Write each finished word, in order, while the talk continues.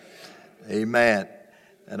Amen.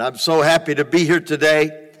 And I'm so happy to be here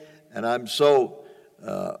today. And I was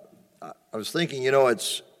thinking, you're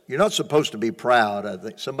not supposed to be proud. I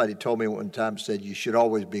think somebody told me one time, said you should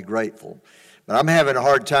always be grateful. But I'm having a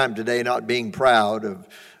hard time today not being proud of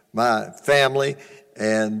my family.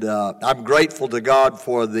 And I'm grateful to God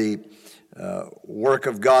for the work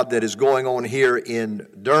of God that is going on here in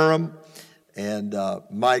Durham. And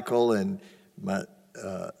Michael and my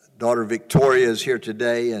daughter Victoria is here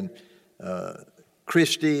today, and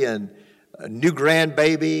Christy and a new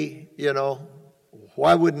grandbaby.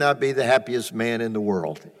 Why wouldn't I be the happiest man in the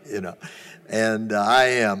world? And I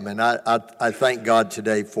am, and I thank God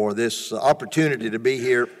today for this opportunity to be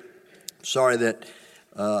here. Sorry that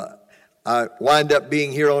I wind up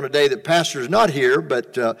being here on a day that Pastor's not here,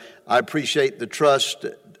 but I appreciate the trust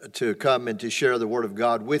to come and to share the Word of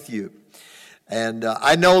God with you. And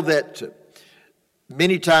I know that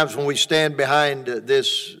many times when we stand behind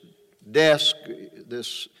this desk,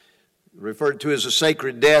 this referred to as a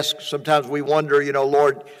sacred desk, sometimes we wonder,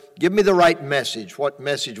 Lord, give me the right message. What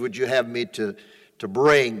message would you have me to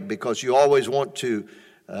bring? Because you always want to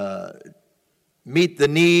meet the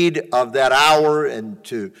need of that hour and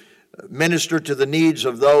to minister to the needs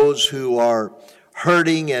of those who are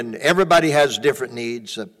hurting, and everybody has different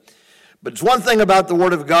needs. But it's one thing about the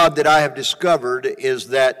Word of God that I have discovered is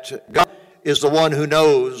that God is the one who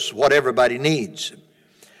knows what everybody needs.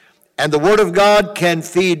 And the Word of God can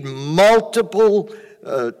feed multiple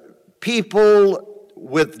people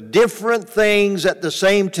with different things at the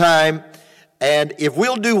same time. And if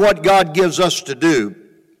we'll do what God gives us to do,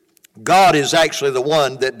 God is actually the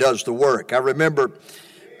one that does the work. I remember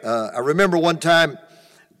one time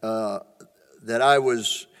that I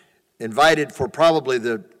was invited for probably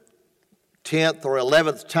the 10th or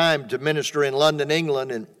 11th time to minister in London,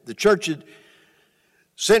 England, and the church had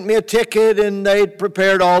sent me a ticket, and they'd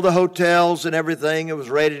prepared all the hotels and everything. It was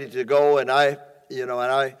ready to go, and I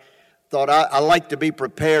thought I like to be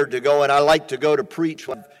prepared to go, and I like to go to preach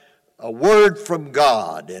a word from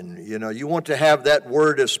God. And, you want to have that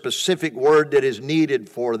word, a specific word that is needed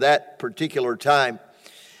for that particular time.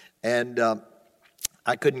 And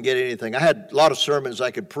I couldn't get anything. I had a lot of sermons I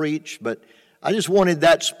could preach, but I just wanted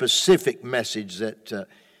that specific message that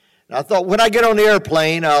I thought when I get on the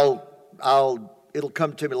airplane, it'll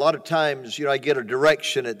come to me. A lot of times, I get a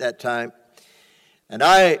direction at that time. And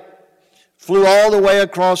I flew all the way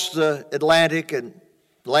across the Atlantic and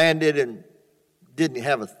landed and didn't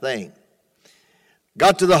have a thing.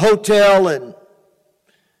 Got to the hotel and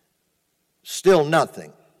still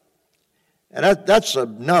nothing. And that's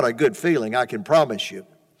not a good feeling, I can promise you.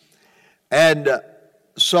 And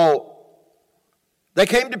so they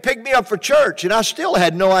came to pick me up for church, and I still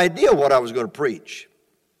had no idea what I was going to preach.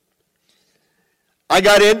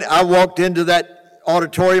 I walked into that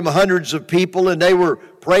auditorium, hundreds of people, and they were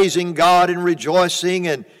praising God and rejoicing,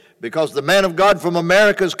 and because the man of God from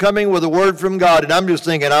America is coming with a word from God. And I'm just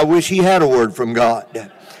thinking, I wish he had a word from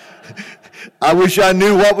God. I wish I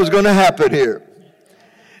knew what was going to happen here.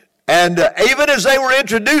 And even as they were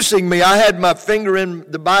introducing me, I had my finger in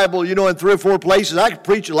the Bible, in 3 or 4 places. I could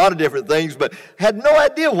preach a lot of different things, but had no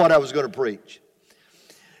idea what I was going to preach.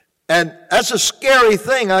 And that's a scary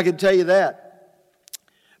thing, I can tell you that.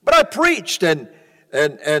 But I preached, and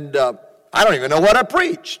I don't even know what I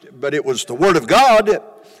preached, but it was the Word of God.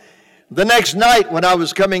 The next night when I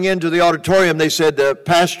was coming into the auditorium, they said, the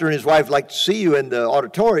pastor and his wife like to see you in the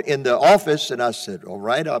auditorium, in the office. And I said, all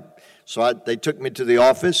right. They took me to the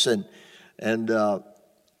office, and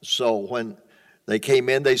so when they came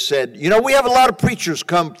in, they said, we have a lot of preachers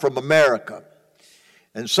come from America,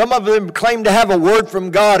 and some of them claim to have a word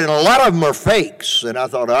from God, and a lot of them are fakes. And I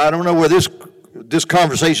thought, I don't know where this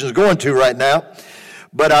conversation is going to right now.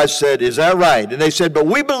 But I said, is that right? And they said, but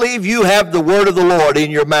we believe you have the word of the Lord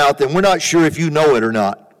in your mouth, and we're not sure if you know it or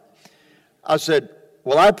not. I said,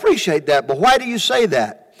 well, I appreciate that, but why do you say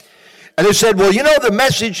that? And they said, well, the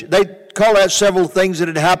message, they call out several things that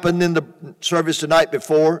had happened in the service the night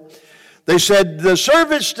before. They said, the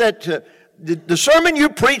sermon you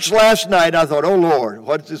preached last night, I thought, oh, Lord,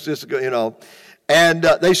 what is this, And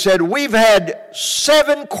they said, we've had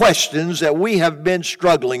 7 questions that we have been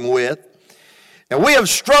struggling with. And we have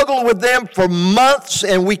struggled with them for months,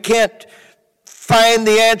 and we can't find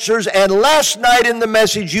the answers. And last night in the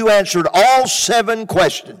message, you answered all 7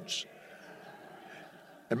 questions.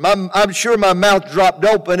 And I'm sure my mouth dropped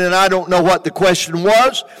open, and I don't know what the question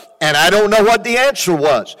was, and I don't know what the answer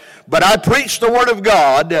was. But I preached the Word of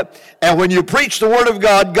God, and when you preach the Word of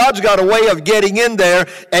God, God's got a way of getting in there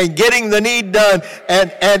and getting the need done.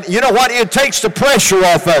 And you know what? It takes the pressure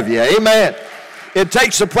off of you. Amen. It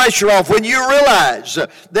takes the pressure off when you realize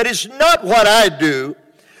that it's not what I do,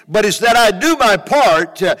 but it's that I do my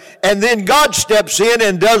part, and then God steps in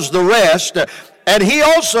and does the rest. And he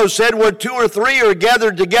also said, where 2 or 3 are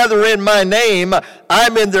gathered together in my name,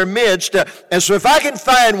 I'm in their midst. And so if I can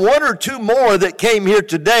find 1 or 2 more that came here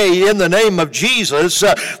today in the name of Jesus,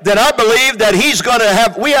 then I believe that he's going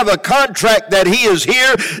to we have a contract that he is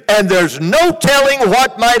here, and there's no telling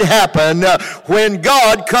what might happen when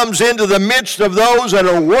God comes into the midst of those that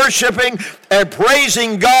are worshiping and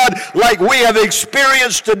praising God like we have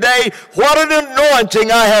experienced today. What an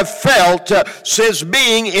anointing I have felt since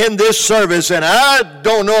being in this service. And I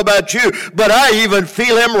don't know about you, but I even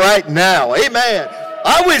feel him right now. Amen.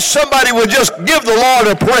 I wish somebody would just give the Lord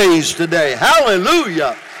a praise today.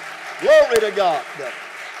 Hallelujah. Glory to God.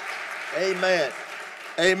 Amen.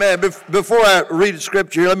 Amen. Before I read the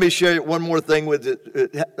scripture, let me share one more thing with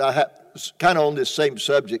it. Kind of on this same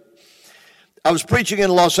subject. I was preaching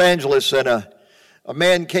in Los Angeles, and a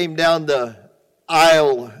man came down the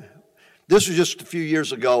aisle. This was just a few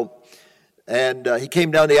years ago. And he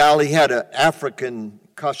came down the aisle. He had an African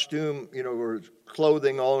costume, or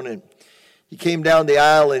clothing on. And he came down the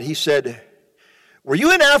aisle and he said, were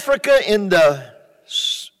you in Africa in the...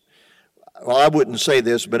 Well, I wouldn't say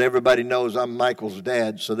this, but everybody knows I'm Michael's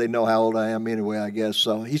dad, so they know how old I am anyway, I guess.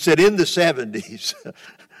 So he said, in the 70s.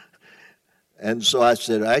 And so I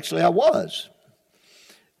said, actually, I was.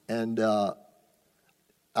 And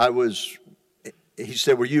he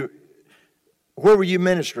said, where were you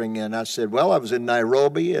ministering in? I said, well, I was in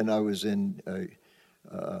Nairobi, and I was in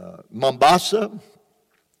Mombasa.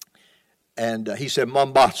 And he said,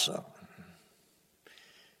 Mombasa.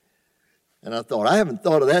 And I thought, I haven't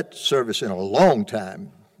thought of that service in a long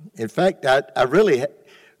time. In fact, I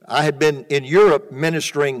had been in Europe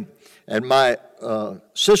ministering, and my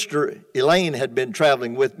sister Elaine had been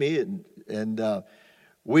traveling with me, and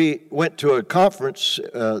we went to a conference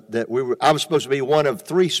I was supposed to be one of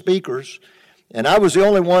 3 speakers, and I was the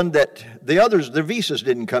only one that the others, their visas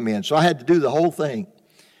didn't come in, so I had to do the whole thing.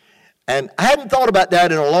 And I hadn't thought about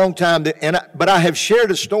that in a long time, but I have shared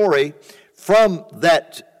a story from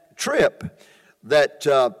that trip that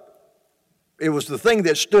it was the thing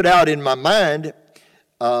that stood out in my mind,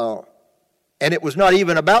 and it was not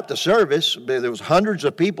even about the service. There was hundreds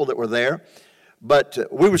of people that were there, but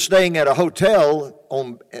we were staying at a hotel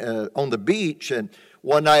on the beach, and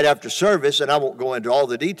one night after service, and I won't go into all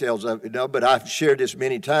the details of it, but I've shared this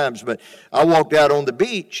many times, but I walked out on the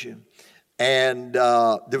beach, and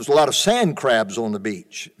there was a lot of sand crabs on the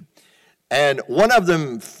beach. And one of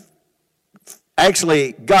them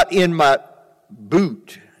actually got in my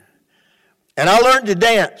boot. And I learned to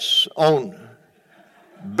dance on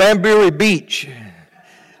Bamburi Beach,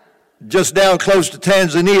 just down close to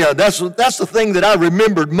Tanzania. That's the thing that I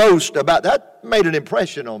remembered most about. That made an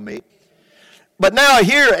impression on me. But now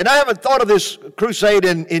here, and I haven't thought of this crusade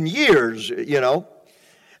in years,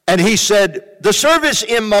 And he said, the service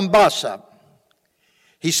in Mombasa,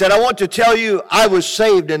 he said, I want to tell you I was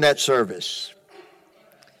saved in that service.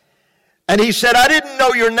 And he said, I didn't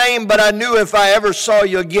know your name, but I knew if I ever saw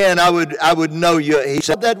you again, I would know you. He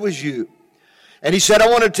said, that was you. And he said, I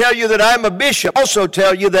want to tell you that I'm a bishop. Also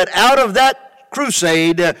tell you that out of that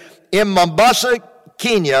crusade in Mombasa,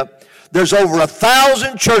 Kenya, there's over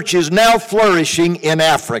 1,000 churches now flourishing in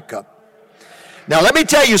Africa. Now, let me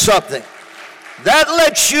tell you something. That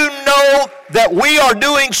lets you know that we are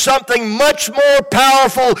doing something much more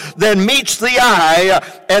powerful than meets the eye,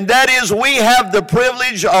 and that is we have the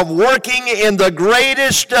privilege of working in the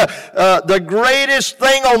greatest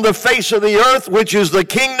thing on the face of the earth, which is the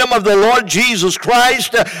kingdom of the Lord Jesus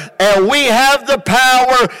Christ, and we have the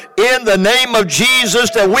power in the name of Jesus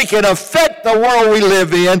that we can affect the world we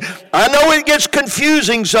live in. I know it gets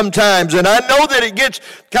confusing sometimes, and I know that it gets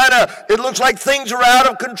it looks like things are out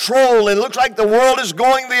of control, and it looks like the world is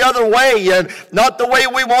going the other way, and not the way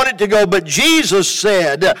we want it to go. But Jesus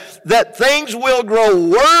said that things will grow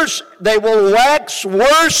worse, they will wax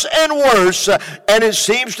worse and worse, and it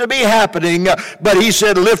seems to be happening. But he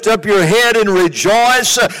said, lift up your head and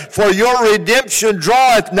rejoice, for your redemption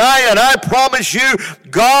draweth nigh, and I promise you,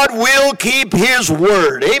 God will keep his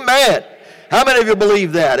word. Amen. How many of you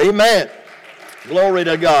believe that? Amen. Glory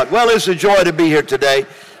to God. Well, it's a joy to be here today.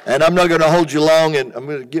 And I'm not going to hold you long, and I'm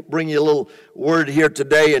going to bring you a little word here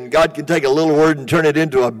today, and God can take a little word and turn it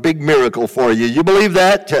into a big miracle for you. You believe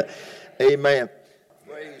that? Amen.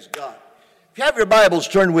 Praise God. If you have your Bibles,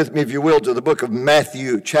 turn with me, if you will, to the book of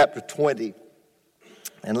Matthew, chapter 20.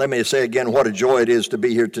 And let me say again what a joy it is to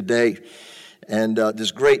be here today. And this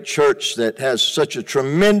great church that has such a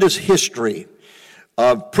tremendous history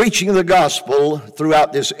of preaching the gospel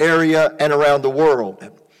throughout this area and around the world.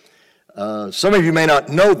 Some of you may not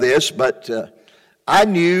know this, but I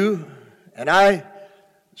knew and I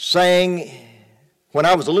sang when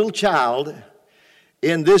I was a little child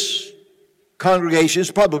in this congregation.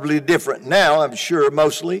 It's probably different now, I'm sure,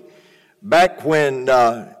 mostly. Back when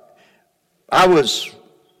I was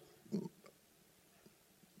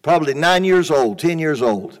probably 9 years old, 10 years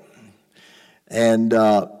old. And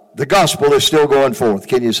the gospel is still going forth.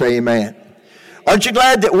 Can you say amen? Aren't you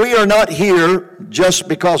glad that we are not here just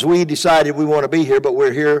because we decided we want to be here, but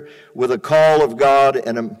we're here with a call of God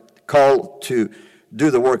and a call to do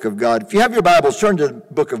the work of God? If you have your Bibles, turn to the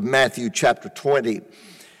book of Matthew chapter 20.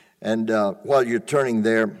 And while you're turning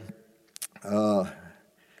there,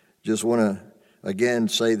 just want to again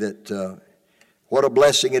say that what a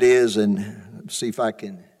blessing it is, and see if I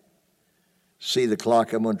can see the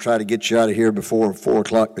clock. I'm going to try to get you out of here before 4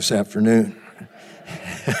 o'clock this afternoon.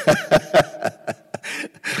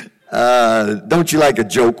 Don't you like a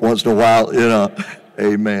joke once in a while?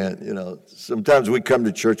 Amen. Sometimes we come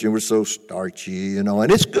to church and we're so starchy, and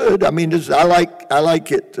it's good. I mean, I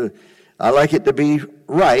like it to be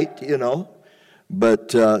right,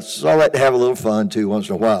 but it's all right to have a little fun too once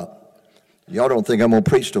in a while. Y'all don't think I'm going to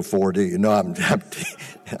preach till 4, do you? No,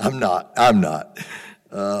 I'm not.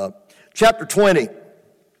 Chapter 20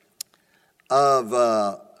 of,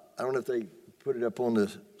 I don't know if they put it up on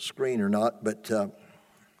the screen or not, but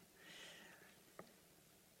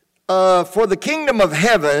for the kingdom of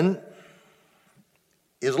heaven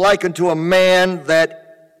is like unto a man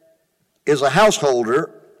that is a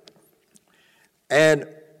householder and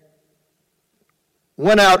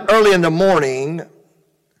went out early in the morning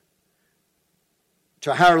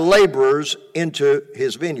to hire laborers into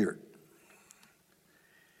his vineyard.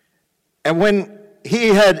 And when he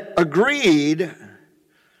had agreed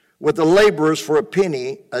with the laborers for a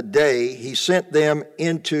penny a day, he sent them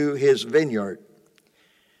into his vineyard.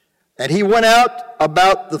 And he went out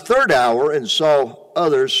about the 3rd hour and saw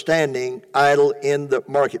others standing idle in the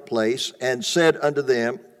marketplace, and said unto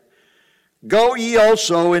them, Go ye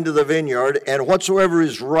also into the vineyard, and whatsoever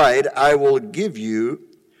is right I will give you.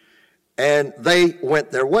 And they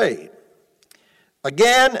went their way.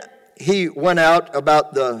 Again, he went out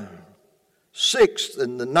about the 6th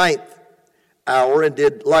and the 9th hour and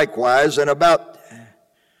did likewise. And about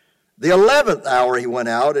the 11th hour he went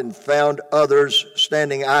out and found others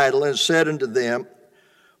standing idle, and said unto them,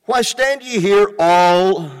 Why stand ye here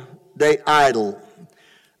all day idle?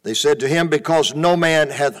 They said to him, Because no man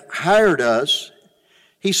hath hired us.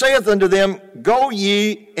 He saith unto them, Go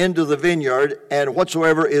ye into the vineyard, and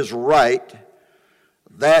whatsoever is right,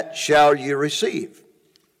 that shall ye receive.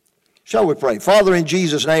 Shall we pray? Father, in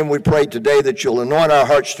Jesus' name we pray today that you'll anoint our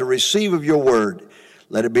hearts to receive of your word.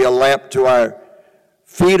 Let it be a lamp to our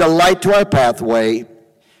feet, a light to our pathway,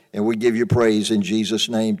 and we give you praise in Jesus'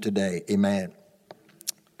 name today. Amen.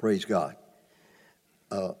 Praise God.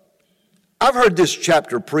 I've heard this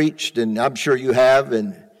chapter preached, and I'm sure you have,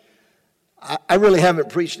 and I really haven't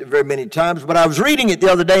preached it very many times, but I was reading it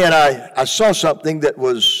the other day, and I saw something that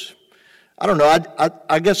was, I don't know,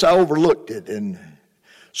 I guess I overlooked it. And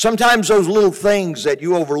sometimes those little things that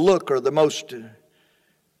you overlook are the most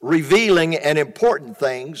revealing and important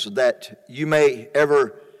things that you may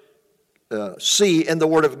ever see in the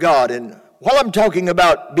Word of God. And while I'm talking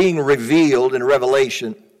about being revealed in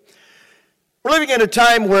Revelation, we're living in a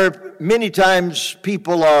time where many times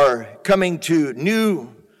people are coming to new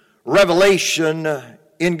revelation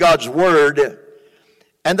in God's Word,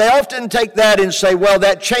 and they often take that and say, well,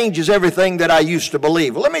 that changes everything that I used to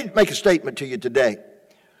believe. Well, let me make a statement to you today.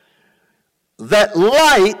 That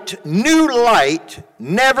light, new light,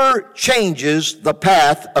 never changes the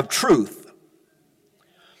path of truth.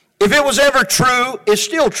 If it was ever true, it's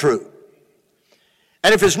still true.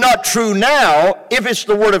 And if it's not true now, if it's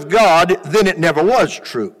the Word of God, then it never was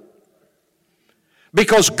true.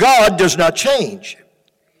 Because God does not change.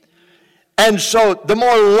 And so the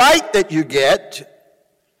more light that you get,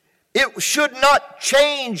 it should not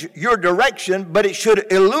change your direction, but it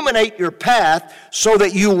should illuminate your path so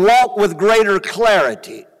that you walk with greater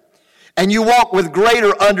clarity and you walk with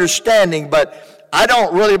greater understanding. But I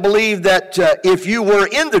don't really believe that if you were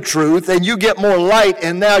in the truth and you get more light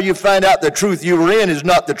and now you find out the truth you were in is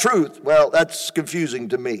not the truth, well, that's confusing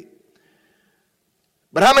to me.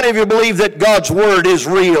 But how many of you believe that God's Word is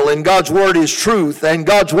real and God's Word is truth and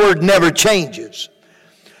God's Word never changes?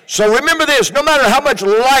 So remember this, no matter how much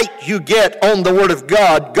light you get on the Word of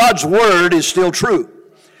God, God's Word is still true.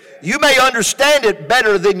 You may understand it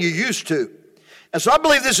better than you used to. And so I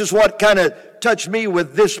believe this is what kind of touched me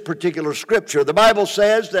with this particular scripture. The Bible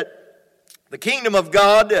says that The kingdom of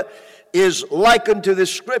God is likened to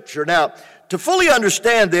this scripture. Now, to fully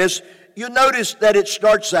understand this, you notice that it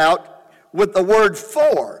starts out with the word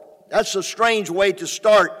for. That's a strange way to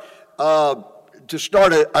start a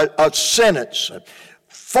sentence.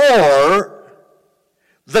 For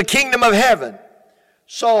the kingdom of heaven.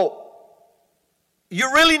 So,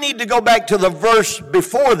 you really need to go back to the verse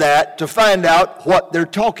before that to find out what they're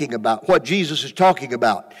talking about, what Jesus is talking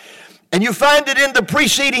about. And you find it in the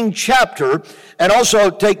preceding chapter, and also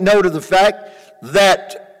take note of the fact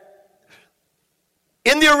that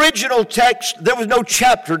in the original text, there was no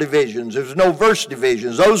chapter divisions, there was no verse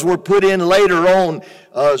divisions. Those were put in later on,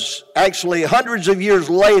 actually hundreds of years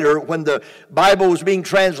later, when the Bible was being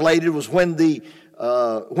translated, was when the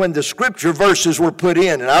scripture verses were put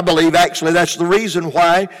in. And I believe actually that's the reason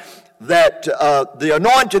why that the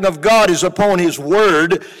anointing of God is upon His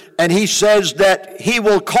Word, and He says that He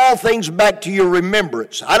will call things back to your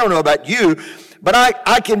remembrance. I don't know about you, but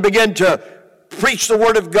I can begin to preach the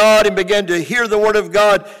Word of God and begin to hear the Word of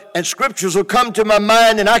God, and scriptures will come to my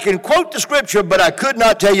mind, and I can quote the scripture, but I could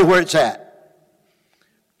not tell you where it's at.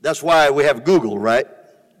 That's why we have Google, right?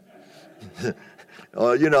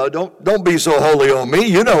 Don't be so holy on me.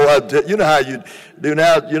 You know how you do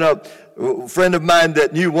now. A friend of mine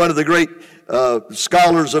that knew one of the great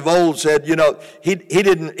scholars of old said, he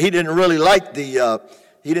didn't really like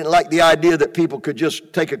the idea that people could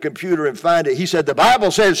just take a computer and find it. He said, the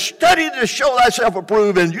Bible says, study to show thyself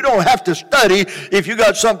approved, and you don't have to study if you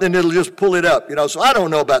got something that'll just pull it up. So I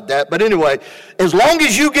don't know about that. But anyway, as long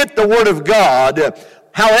as you get the Word of God,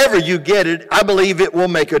 however you get it, I believe it will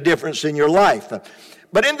make a difference in your life.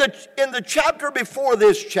 But in the chapter before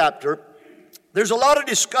this chapter, there's a lot of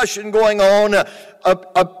discussion going on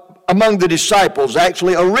among the disciples.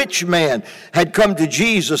 Actually, a rich man had come to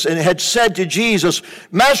Jesus and had said to Jesus,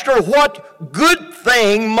 Master, what good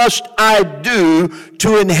thing must I do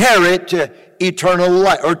to inherit eternal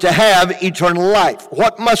life, or to have eternal life?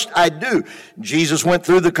 What must I do? Jesus went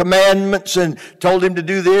through the commandments and told him to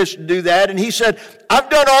do this, do that, and he said, I've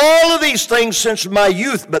done all of these things since my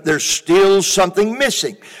youth, but there's still something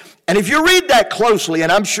missing. And if you read that closely,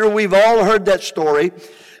 and I'm sure we've all heard that story,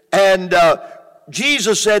 and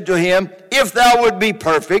Jesus said to him, if thou would be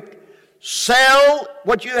perfect, sell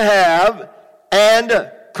what you have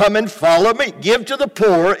and come and follow me. Give to the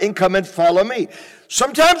poor and come and follow me.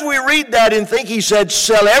 Sometimes we read that and think he said,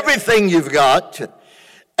 sell everything you've got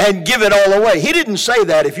and give it all away. He didn't say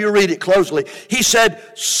that if you read it closely. He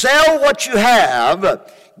said, sell what you have,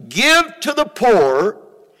 give to the poor,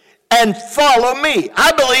 and follow me.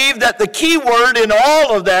 I believe that the key word in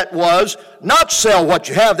all of that was not sell what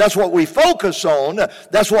you have. That's what we focus on.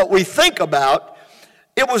 That's what we think about.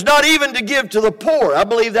 It was not even to give to the poor. I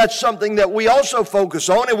believe that's something that we also focus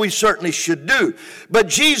on, and we certainly should do. But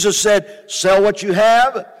Jesus said, sell what you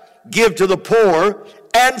have, give to the poor,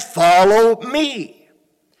 and follow me.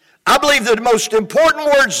 I believe the most important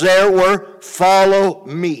words there were, follow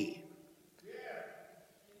me.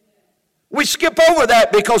 We skip over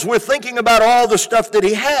that because we're thinking about all the stuff that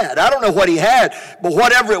he had. I don't know what he had, but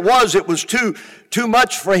whatever it was too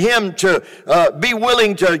much for him to be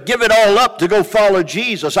willing to give it all up to go follow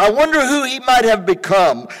Jesus. I wonder who he might have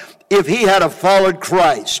become if he had followed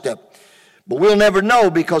Christ. But we'll never know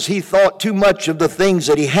because he thought too much of the things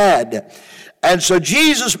that he had. And so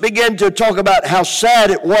Jesus began to talk about how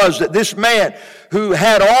sad it was that this man who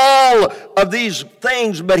had all of these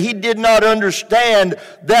things, but he did not understand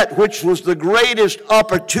that which was the greatest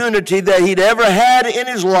opportunity that he'd ever had in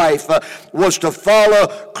his life was to follow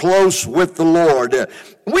close with the Lord.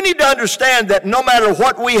 We need to understand that no matter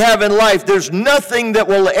what we have in life, there's nothing that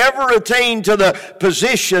will ever attain to the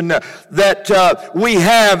position that we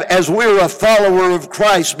have as we're a follower of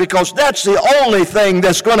Christ, because that's the only thing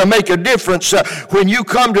that's going to make a difference when you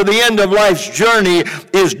come to the end of life's journey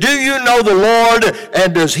is, do you know the Lord,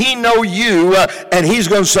 and does He know you? And He's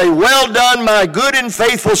going to say, well done, my good and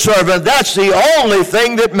faithful servant. That's the only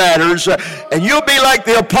thing that matters. And you'll be like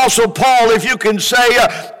the Apostle Paul if you can say,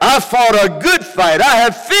 I fought a good fight. I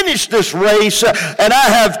have finished this race, and I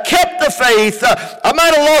have kept the faith. I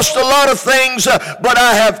might have lost a lot of things, but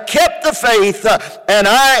I have kept the faith, and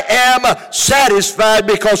I am satisfied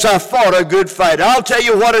because I fought a good fight. I'll tell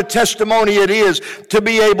you what a testimony it is to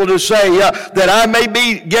be able to say that I may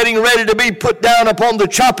be getting ready to be put down upon the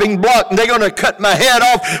chopping block, and they're going to cut my head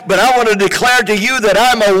off, but I want to declare to you that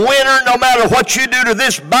I'm a winner no matter what you do to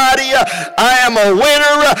this body. I am a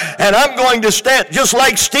winner, and I'm going to stand just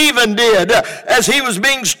like Stephen did as he was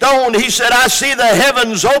being stoned. He said, I see the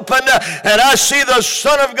heavens open and I see the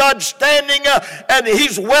Son of God standing, and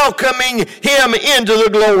he's welcoming him into the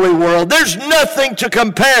glory world. There's nothing to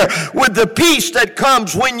compare with the peace that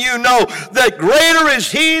comes when you know that greater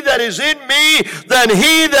is he that is in me than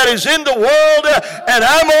he that is in the world, and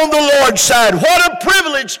I'm on the Lord's side. What a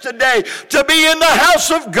privilege today to be in the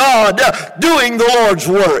house of God doing the Lord's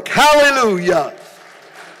work. Hallelujah.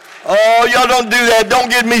 Oh, y'all don't do that. Don't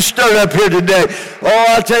get me stirred up here today. Oh,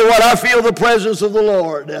 I'll tell you what, I feel the presence of the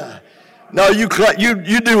Lord. No, you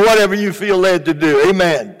do whatever you feel led to do.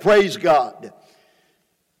 Amen. Praise God.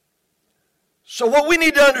 So what we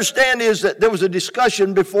need to understand is that there was a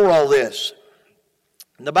discussion before all this.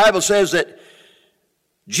 And the Bible says that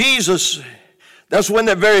Jesus, that's when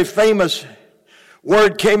that very famous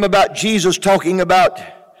word came about Jesus talking about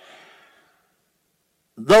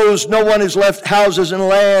those, no one has left houses and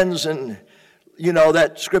lands, and you know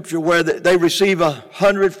that scripture where they receive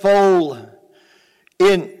 100-fold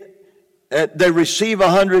they receive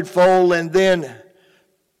 100-fold and then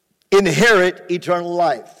inherit eternal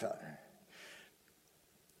life.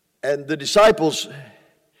 And the disciples,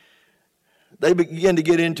 they begin to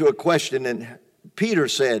get into a question, and Peter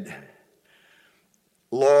said,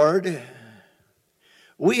 Lord,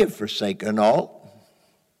 we have forsaken all.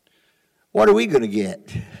 What are we going to get?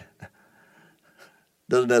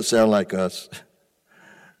 Doesn't that sound like us?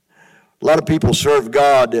 A lot of people serve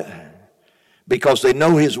God because they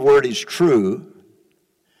know his word is true,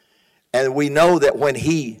 and we know that when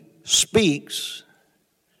he speaks,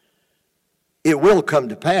 it will come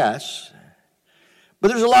to pass. But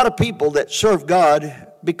there's a lot of people that serve God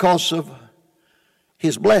because of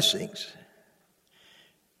his blessings.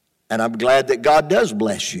 And I'm glad that God does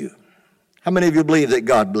bless you. How many of you believe that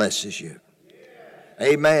God blesses you? Yeah.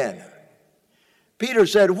 Amen. Peter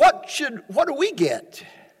said, what do we get?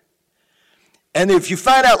 And if you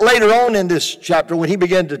find out later on in this chapter, when he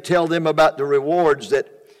began to tell them about the rewards, that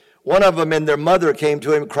one of them and their mother came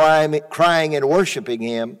to him crying and worshiping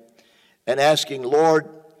him and asking, Lord,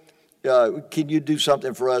 can you do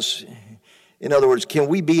something for us? In other words, can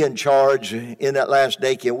we be in charge in that last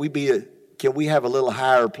day? Can we have a little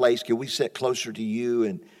higher place? Can we sit closer to you?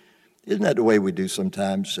 And isn't that the way we do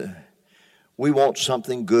sometimes? We want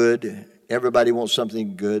something good. Everybody wants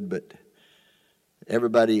something good, but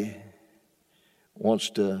everybody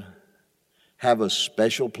wants to have a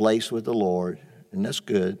special place with the Lord, and that's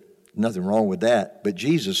good. Nothing wrong with that. But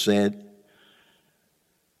Jesus said,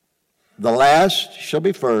 the last shall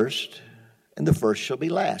be first, and the first shall be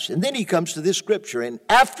last. And then he comes to this scripture, and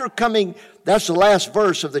after coming, that's the last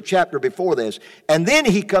verse of the chapter before this, and then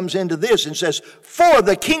he comes into this and says, for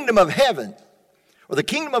the kingdom of heaven, or the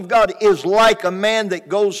kingdom of God is like a man that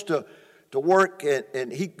goes to work,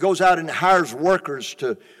 and he goes out and hires workers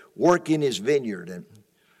to work in his vineyard. And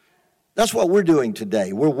that's what we're doing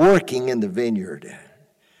today. We're working in the vineyard.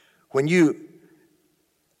 To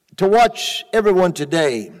watch everyone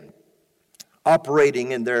today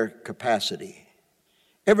operating in their capacity,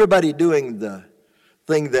 everybody doing the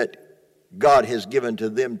thing that God has given to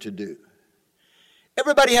them to do.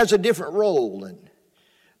 Everybody has a different role, and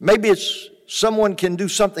maybe it's someone can do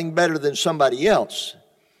something better than somebody else.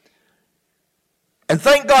 And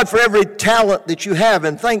thank God for every talent that you have,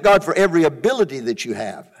 and thank God for every ability that you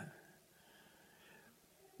have.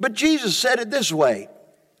 But Jesus said it this way.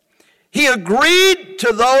 He agreed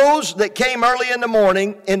to those that came early in the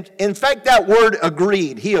morning. In fact, that word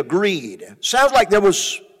agreed, he agreed. Sounds like there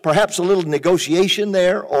was perhaps a little negotiation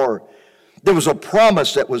there, or there was a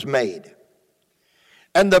promise that was made.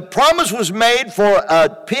 And the promise was made for a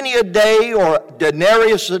penny a day or a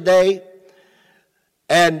denarius a day.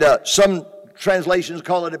 And some translations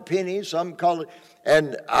call it a penny, some call it,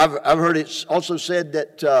 and I've heard it also said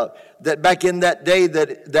that back in that day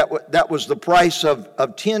that was the price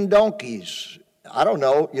of 10 donkeys. I don't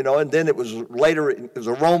know, and then it was later, it was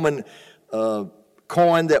a Roman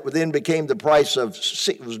coin that then became the price of,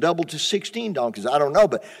 it was doubled to 16 donkeys. I don't know,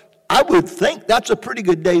 but I would think that's a pretty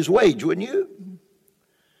good day's wage, wouldn't you?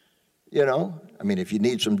 I mean, if you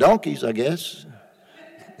need some donkeys, I guess.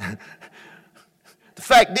 The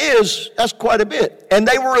fact is, that's quite a bit. And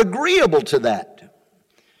they were agreeable to that.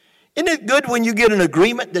 Isn't it good when you get an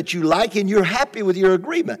agreement that you like and you're happy with your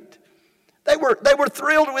agreement? They were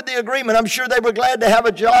thrilled with the agreement. I'm sure they were glad to have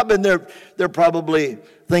a job, and they're probably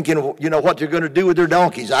thinking, what they're going to do with their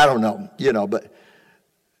donkeys. I don't know, but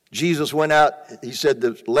Jesus went out. He said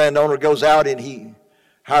the landowner goes out and he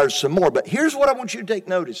hires some more. But here's what I want you to take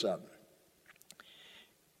notice of.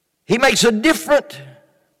 He makes a different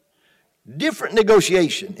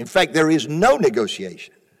negotiation. In fact, there is no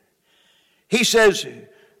negotiation. He says,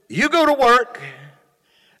 you go to work,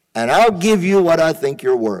 and I'll give you what I think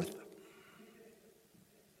you're worth.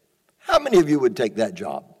 many of you would take that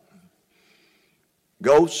job?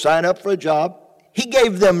 Go sign up for a job. He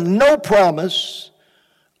gave them no promise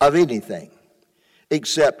of anything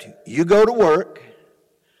except you go to work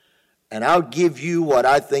and I'll give you what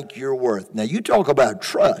I think you're worth. Now, you talk about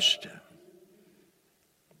trust.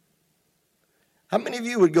 How many of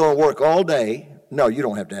you would go and work all day? No, you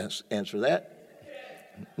don't have to answer that.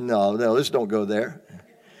 No, let's don't go there.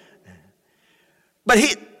 But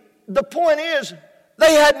the point is,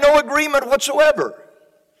 they had no agreement whatsoever.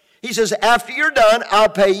 He says, after you're done, I'll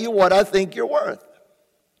pay you what I think you're worth.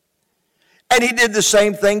 And he did the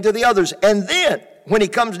same thing to the others. And then, when he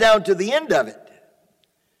comes down to the end of it,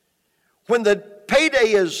 when the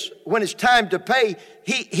payday is, when it's time to pay,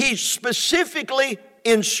 he specifically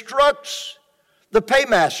instructs the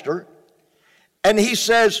paymaster, and he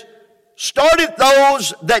says, start at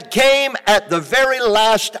those that came at the very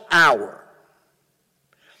last hour.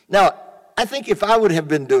 Now, I think if I would have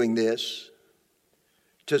been doing this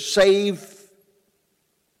to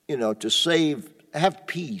have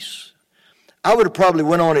peace, I would have probably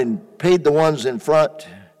went on and paid the ones in front,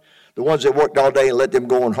 the ones that worked all day, and let them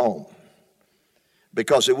go on home,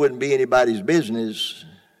 because it wouldn't be anybody's business.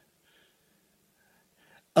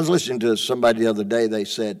 I was listening to somebody the other day. They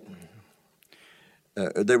said,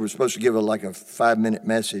 they were supposed to give a 5-minute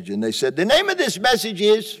message, and they said, the name of this message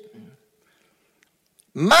is,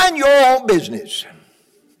 mind your own business.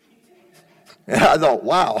 And I thought,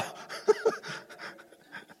 wow.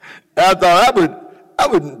 I thought I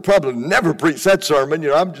would probably never preach that sermon.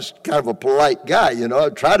 I'm just kind of a polite guy, I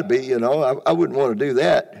try to be, I wouldn't want to do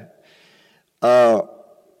that.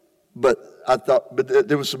 But I thought,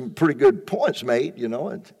 there was some pretty good points made,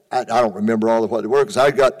 and I don't remember all of what they were, because I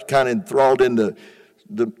got kind of enthralled in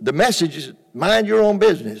the message, mind your own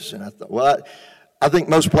business. And I thought, well, I think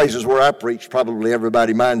most places where I preach, probably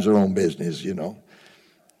everybody minds their own business,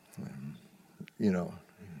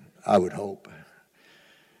 I would hope.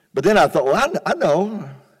 But then I thought, well, I know.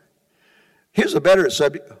 Here's a better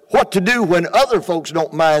subject. What to do when other folks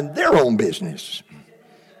don't mind their own business.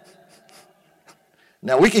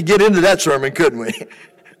 Now, we could get into that sermon, couldn't we?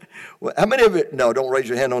 Well, how many of it? No, don't raise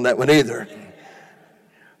your hand on that one either.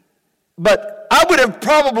 But I would have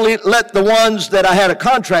probably let the ones that I had a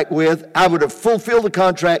contract with, I would have fulfilled the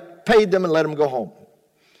contract, paid them, and let them go home.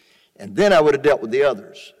 And then I would have dealt with the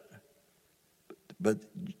others. But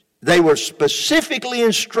they were specifically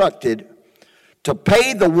instructed to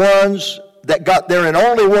pay the ones that got there and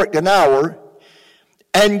only worked an hour,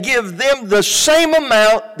 and give them the same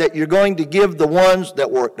amount that you're going to give the ones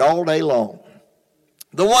that worked all day long.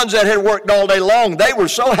 The ones that had worked all day long, they were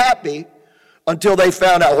so happy until they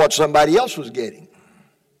found out what somebody else was getting.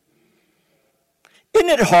 Isn't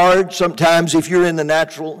it hard sometimes, if you're in the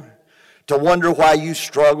natural, to wonder why you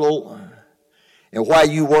struggle and why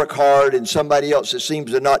you work hard and somebody else that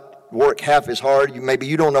seems to not work half as hard? Maybe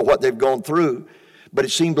you don't know what they've gone through, but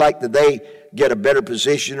it seems like that they get a better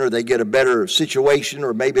position, or they get a better situation,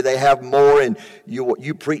 or maybe they have more, and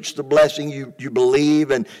you preach the blessing, you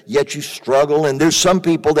believe, and yet you struggle. And there's some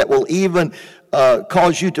people that will even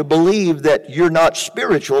cause you to believe that you're not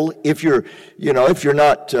spiritual if you're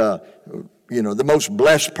not the most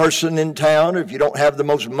blessed person in town, or if you don't have the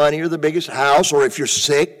most money or the biggest house, or if you're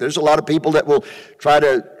sick. There's a lot of people that will try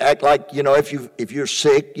to act like, if you're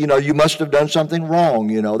sick, you must have done something wrong.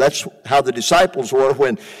 That's how the disciples were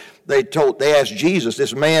when they asked Jesus,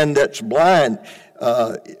 this man that's blind,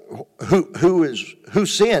 who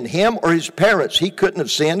sinned, him or his parents? He couldn't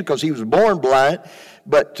have sinned because he was born blind.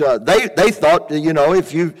 But they thought,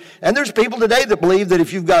 and there's people today that believe that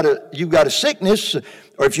if you've got a sickness,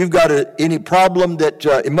 or if you've got any problem, that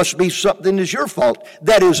it must be something that's your fault.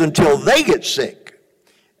 That is until they get sick.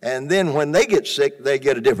 And then when they get sick, they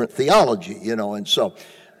get a different theology, and so,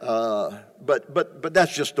 but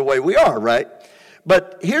that's just the way we are, right?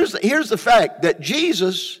 But here's the fact that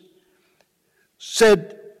Jesus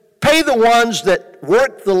said, pay the ones that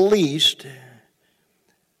work the least,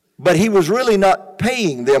 but he was really not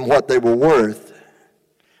paying them what they were worth,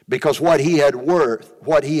 because what he had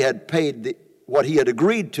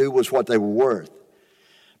agreed to was what they were worth.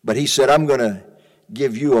 But he said, I'm going to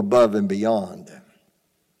give you above and beyond.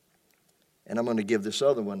 And I'm going to give this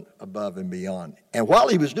other one above and beyond. And while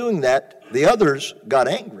he was doing that, the others got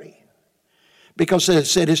angry, because they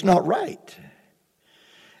said it's not right.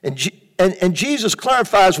 And Jesus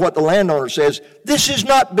clarifies what the landowner says. This is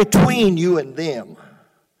not between you and them.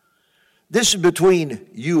 This is between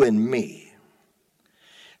you and me.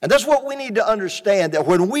 And that's what we need to understand, that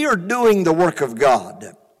when we are doing the work of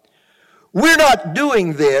God, we're not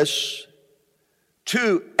doing this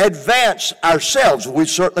to advance ourselves.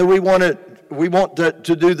 We want to we want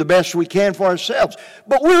to do the best we can for ourselves.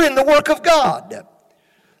 But we're in the work of God.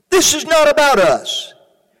 This is not about us.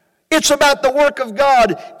 It's about the work of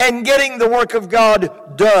God and getting the work of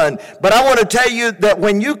God done. But I want to tell you that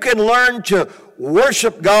when you can learn to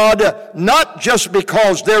worship God, not just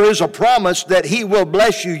because there is a promise that He will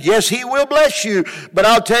bless you. Yes, He will bless you. But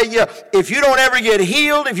I'll tell you, if you don't ever get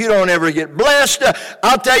healed, if you don't ever get blessed,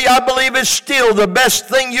 I'll tell you, I believe it's still the best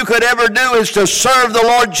thing you could ever do is to serve the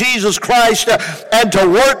Lord Jesus Christ and to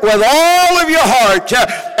work with all of your heart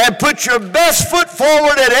and put your best foot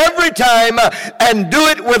forward at every time and do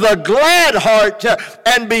it with a glad heart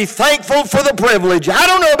and be thankful for the privilege. I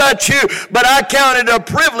don't know about you, but I count it a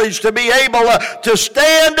privilege to be able to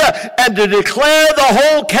stand and to declare the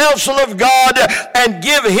whole counsel of God and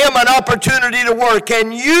give Him an opportunity to work.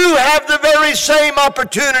 And you have the very same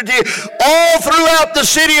opportunity all throughout the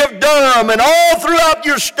city of Durham and all throughout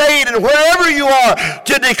your state and wherever you are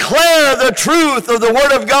to declare the truth of the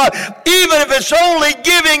Word of God, even if it's only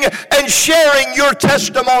giving and sharing your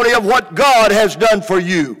testimony of what God has done for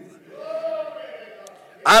you.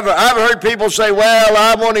 I've heard people say, well,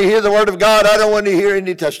 I want to hear the Word of God. I don't want to hear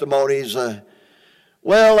any testimonies.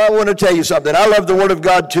 Well, I want to tell you something. I love the Word of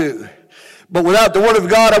God too. But without the Word of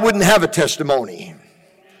God, I wouldn't have a testimony.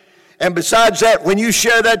 And besides that, when you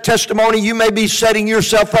share that testimony, you may be setting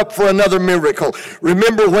yourself up for another miracle.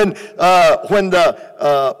 Remember when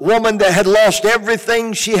the woman that had lost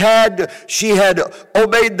everything she had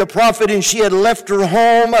obeyed the prophet and she had left her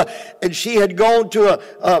home and she had gone to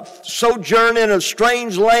a sojourn in a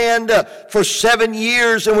strange land for 7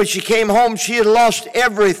 years. And when she came home, she had lost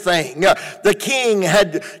everything. The king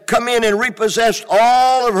had come in and repossessed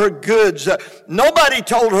all of her goods. Nobody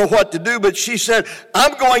told her what to do, but she said,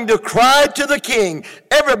 I'm going to cry to the king.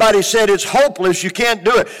 Everybody said it's hopeless, you can't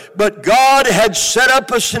do it. But God had set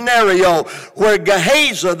up a scenario where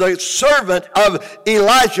Gehazi, the servant of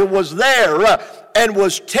Elijah, was there and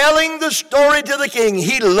was telling the story to the king.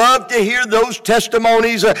 He loved to hear those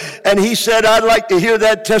testimonies, and he said, I'd like to hear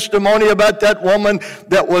that testimony about that woman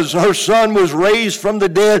that was, her son was raised from the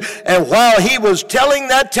dead. And while he was telling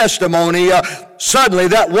that testimony, suddenly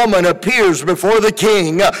that woman appears before the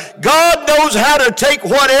king. God knows how to take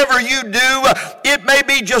whatever you do. It may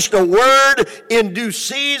be just a word in due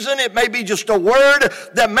season. It may be just a word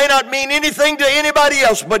that may not mean anything to anybody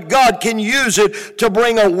else, but God can use it to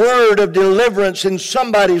bring a word of deliverance in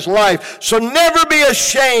somebody's life. So never be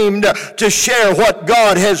ashamed to share what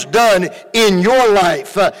God has done in your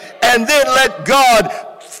life. And then let God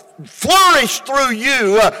flourish through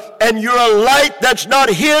you, and you're a light that's not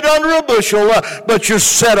hid under a bushel, but you're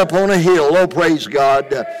set up on a hill. Oh, praise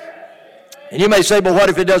God. And you may say, but what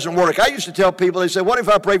if it doesn't work? I used to tell people, they say, what if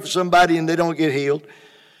I pray for somebody and they don't get healed?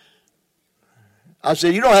 I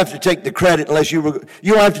said, you don't have to take the credit unless you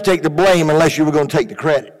don't have to take the blame unless you were going to take the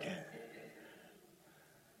credit.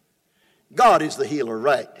 God is the healer,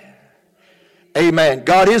 right? Amen.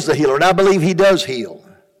 God is the healer, and I believe He does heal.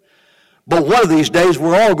 But one of these days,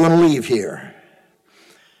 we're all going to leave here.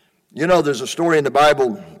 You know, there's a story in the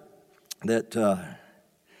Bible that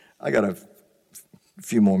I got a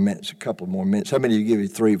few more minutes, a couple more minutes. How many of you give you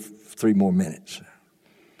three more minutes?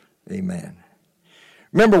 Amen.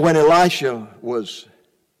 Remember when Elisha was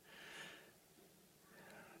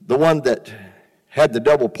the one that had the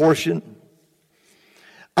double portion?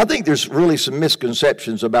 I think there's really some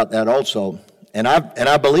misconceptions about that also. And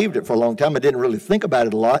I believed it for a long time. I didn't really think about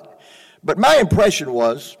it a lot. But my impression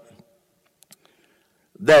was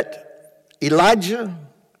that Elijah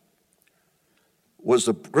was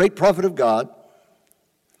the great prophet of God,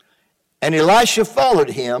 and Elisha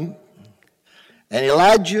followed him, and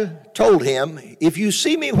Elijah told him, if you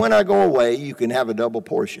see me when I go away, you can have a double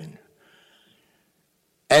portion.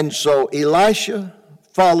 And so Elisha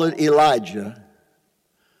followed Elijah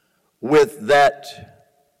with that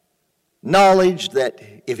knowledge that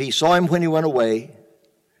if he saw him when he went away,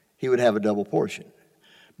 he would have a double portion.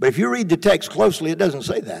 But if you read the text closely, it doesn't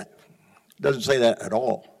say that. It doesn't say that at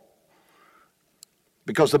all.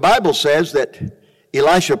 Because the Bible says that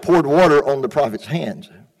Elisha poured water on the prophet's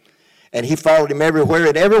hands. And he followed him everywhere.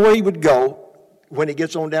 And everywhere he would go, when he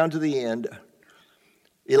gets on down to the end,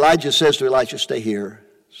 Elijah says to Elisha, stay here,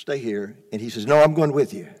 stay here. And he says, no, I'm going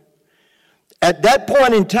with you. At that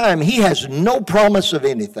point in time, he has no promise of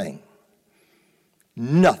anything.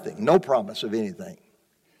 Nothing. No promise of anything.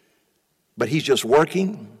 But he's just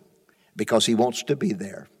working because he wants to be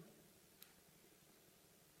there.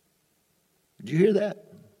 Did you hear that?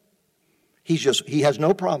 He has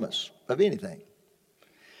no promise of anything.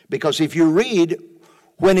 Because if you read,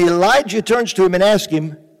 when Elijah turns to him and asks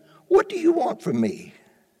him, what do you want from me?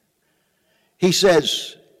 He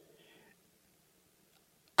says,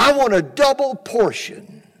 I want a double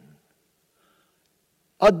portion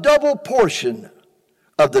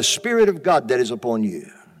of the Spirit of God that is upon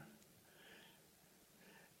you.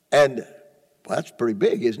 And well, that's pretty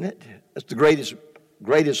big, isn't it? That's the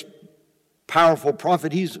greatest powerful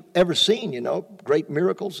prophet he's ever seen, great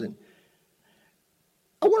miracles. And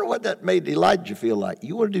I wonder what that made Elijah feel like.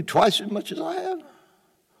 You want to do twice as much as I have?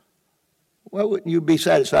 Why wouldn't you be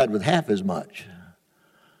satisfied with half as much?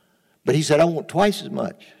 But he said, I want twice as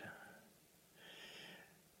much.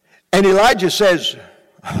 And Elijah says,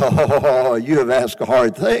 oh, you have asked a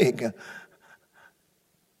hard thing.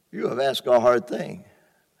 You have asked a hard thing.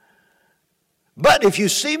 But if you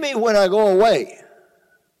see me when I go away,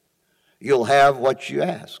 you'll have what you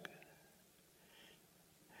ask.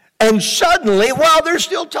 And suddenly, while they're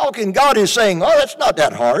still talking, God is saying, oh, that's not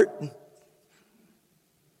that hard.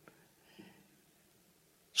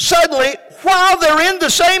 Suddenly, while they're in the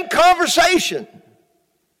same conversation,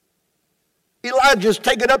 Elijah's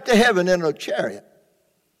taken up to heaven in a chariot.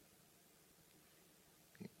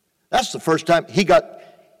 That's the first time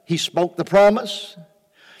he spoke the promise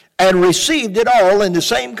and received it all in the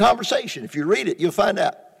same conversation. If you read it, you'll find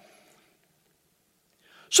out.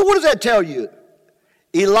 So what does that tell you?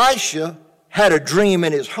 Elisha had a dream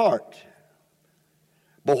in his heart.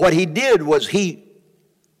 But what he did was he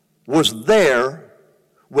was there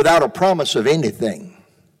without a promise of anything.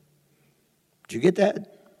 Did you get that?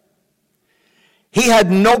 He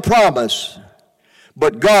had no promise,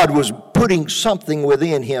 but God was putting something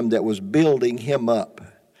within him that was building him up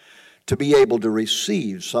to be able to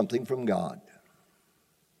receive something from God.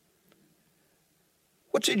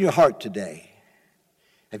 What's in your heart today?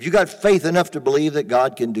 Have you got faith enough to believe that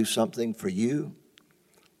God can do something for you?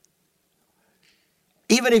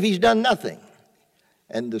 Even if he's done nothing.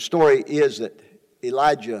 And the story is that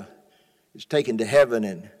Elijah is taken to heaven,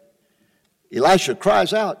 and Elisha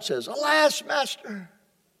cries out, says, alas, master.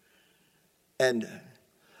 And,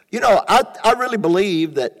 I really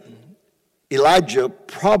believe that Elijah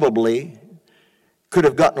probably could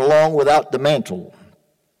have gotten along without the mantle.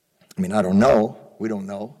 I mean, I don't know. We don't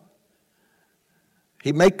know.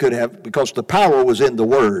 He could have, because the power was in the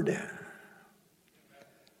word.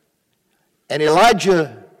 And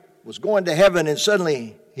Elijah was going to heaven, and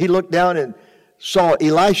suddenly he looked down and saw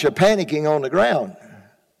Elisha panicking on the ground.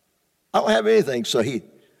 I don't have anything, so he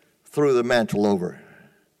threw the mantle over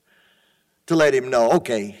to let him know,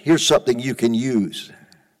 okay, here's something you can use.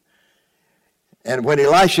 And when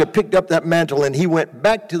Elisha picked up that mantle and he went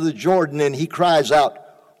back to the Jordan, and he cries out,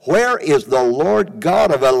 where is the Lord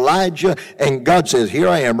God of Elijah? And God says, here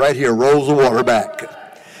I am, right here, rolls the water back.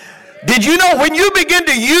 Did you know when you begin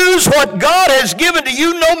to use what God has given to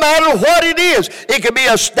you, no matter what it is, it could be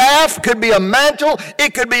a staff, could be a mantle,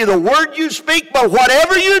 it could be the word you speak, but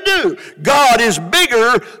whatever you do, God is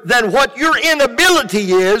bigger than what your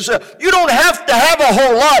inability is. You don't have to have a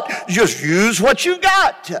whole lot. Just use what you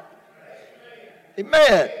got.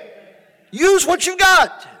 Amen. Use what you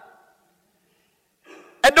got.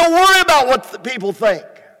 And don't worry about what the people think.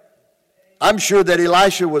 I'm sure that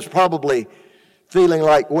Elisha was probably feeling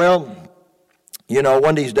like, well, one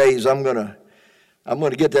of these days I'm going to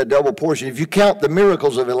get that double portion. If you count the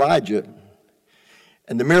miracles of Elijah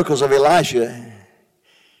and the miracles of Elisha,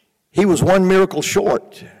 he was one miracle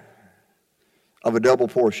short of a double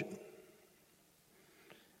portion.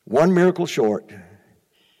 One miracle short.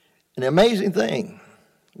 An amazing thing.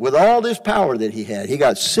 With all this power that he had, he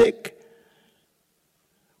got sick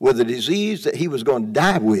with a disease that he was going to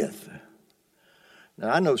die with. Now,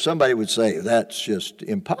 I know somebody would say, that's just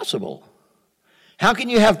impossible. How can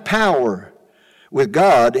you have power with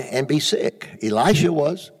God and be sick? Elisha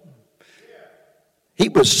was. He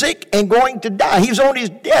was sick and going to die. He was on his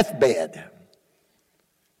deathbed.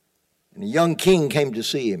 And a young king came to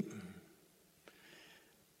see him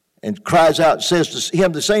and cries out, says to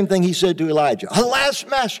him the same thing he said to Elijah. Alas,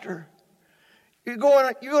 master, you're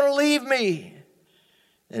going to leave me.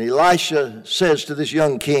 And Elisha says to this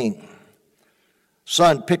young king,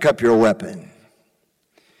 son, pick up your weapon.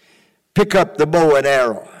 Pick up the bow and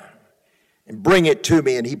arrow and bring it to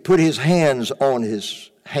me. And he put his hands on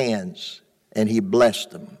his hands and he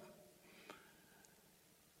blessed them.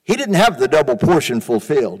 He didn't have the double portion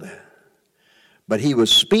fulfilled, but he was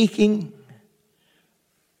speaking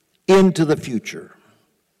into the future.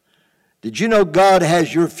 Did you know God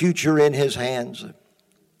has your future in his hands?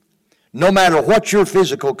 No matter what your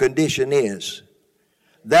physical condition is,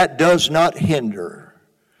 that does not hinder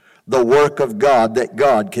the work of God that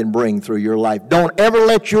God can bring through your life. Don't ever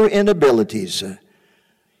let your inabilities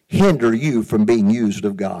hinder you from being used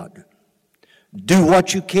of God. Do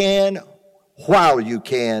what you can while you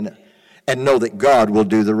can, and know that God will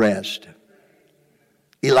do the rest.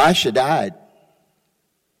 Elisha died.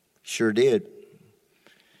 Sure did.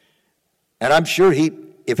 And I'm sure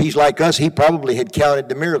if he's like us, he probably had counted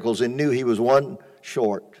the miracles and knew he was one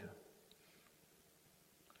short.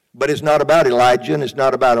 But it's not about Elijah and it's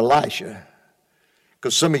not about Elisha.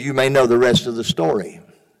 Because some of you may know the rest of the story.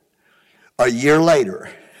 A year later,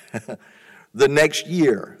 the next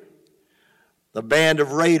year, the band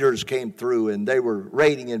of raiders came through and they were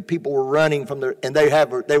raiding and people were running from their, and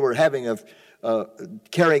they were having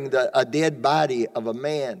carrying a dead body of a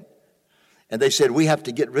man. And they said, we have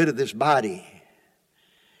to get rid of this body.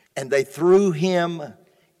 And they threw him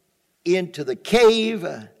into the cave,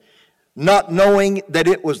 not knowing that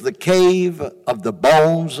it was the cave of the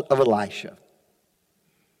bones of Elisha.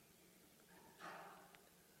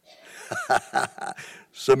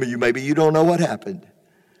 Some of you, maybe you don't know what happened.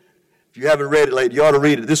 If you haven't read it lately, you ought to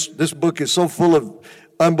read it. This book is so full of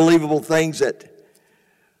unbelievable things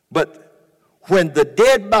but when the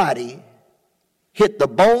dead body hit the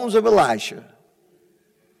bones of Elisha,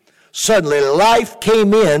 suddenly life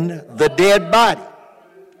came in the dead body.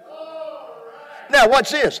 Now,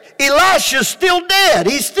 watch this. Elisha's still dead.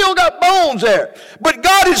 He's still got bones there. But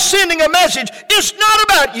God is sending a message. It's not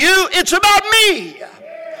about you. It's about me.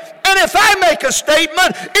 And if I make a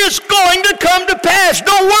statement, it's going to come to pass.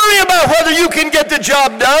 Don't worry about whether you can get the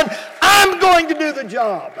job done. I'm going to do the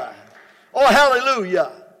job. Oh,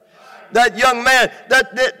 hallelujah. That young man,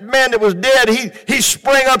 that man that was dead, he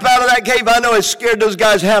sprang up out of that cave. I know it scared those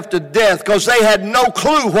guys half to death because they had no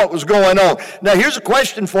clue what was going on. Now, here's a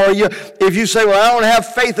question for you. If you say, well, I don't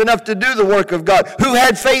have faith enough to do the work of God. Who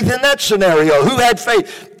had faith in that scenario? Who had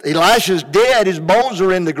faith? Elisha's dead. His bones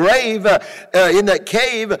are in the grave, in that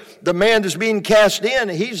cave. The man that's being cast in,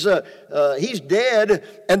 he's dead,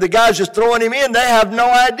 and the guys just throwing him in. They have no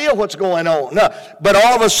idea what's going on. But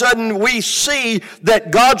all of a sudden, we see that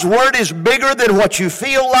God's word is bigger than what you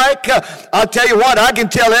feel like. I'll tell you what, I can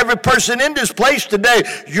tell every person in this place today,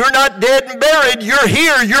 you're not dead and buried. You're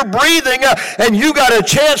here. You're breathing, and you got a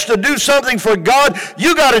chance to do something for God.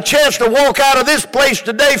 You got a chance to walk out of this place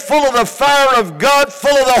today full of the fire of God, full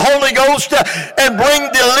of the Holy Ghost, and bring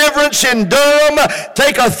deliverance in Durham,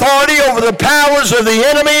 take authority over the powers of the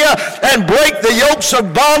enemy, and break the yokes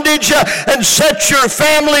of bondage, and set your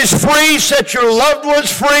families free, set your loved ones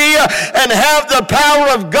free, and have the power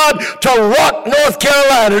of God to rock North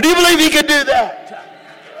Carolina. Do you believe he could do that?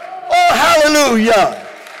 Oh, hallelujah.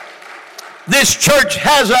 This church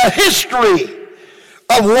has a history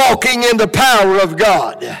of walking in the power of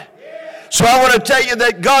God. So I want to tell you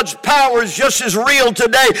that God's power is just as real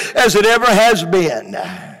today as it ever has been.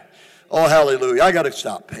 Oh, hallelujah. I got to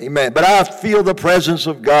stop. Amen. But I feel the presence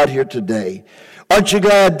of God here today. Aren't you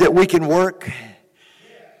glad that we can work?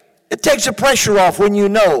 It takes the pressure off when you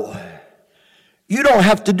know you don't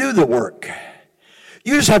have to do the work.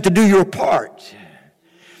 You just have to do your part.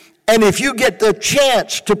 And if you get the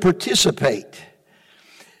chance to participate,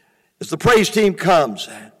 as the praise team comes,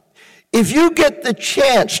 if you get the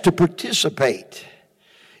chance to participate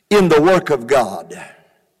in the work of God,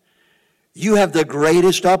 you have the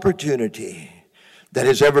greatest opportunity that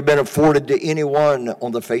has ever been afforded to anyone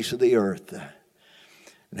on the face of the earth.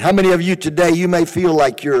 And how many of you today, you may feel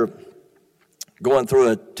like you're going through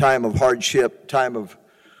a time of hardship, time of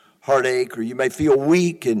heartache, or you may feel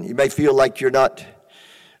weak and you may feel like you're not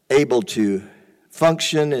able to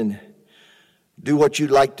function and do what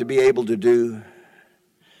you'd like to be able to do.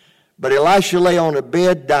 But Elisha lay on a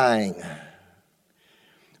bed dying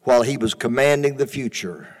while he was commanding the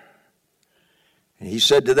future. And he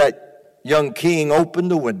said to that young king, open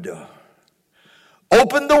the window.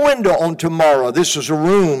 Open the window on tomorrow. This is a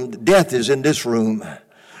room. Death is in this room.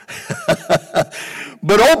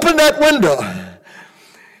 But open that window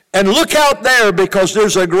and look out there because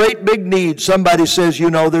there's a great big need. Somebody says,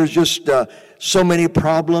 there's just so many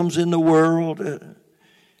problems in the world.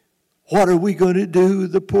 What are we going to do?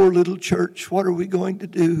 The poor little church, what are we going to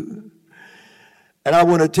do? And I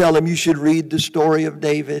want to tell them you should read the story of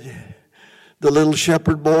David, the little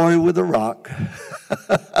shepherd boy with a rock.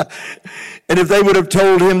 And if they would have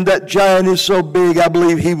told him that giant is so big, I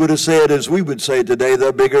believe he would have said, as we would say today,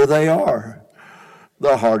 the bigger they are,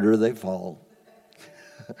 the harder they fall.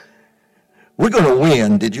 We're going to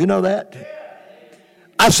win. Did you know that?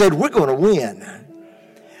 I said, we're going to win.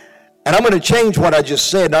 And I'm going to change what I just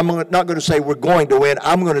said. I'm not going to say we're going to win.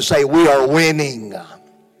 I'm going to say we are winning.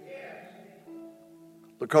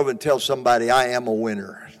 Look over and tell somebody, I am a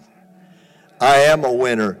winner. I am a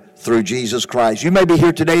winner through Jesus Christ. You may be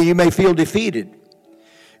here today. You may feel defeated.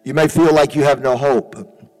 You may feel like you have no hope.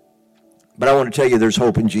 But I want to tell you there's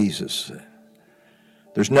hope in Jesus.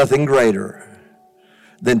 There's nothing greater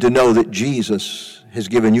than to know that Jesus has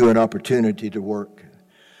given you an opportunity to work.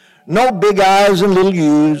 No big I's and little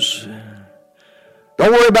U's.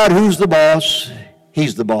 Don't worry about who's the boss.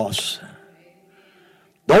 He's the boss.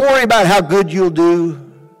 Don't worry about how good you'll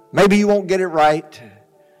do. Maybe you won't get it right.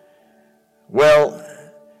 Well,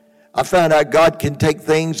 I found out God can take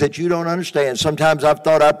things that you don't understand. Sometimes I've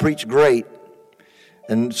thought I preached great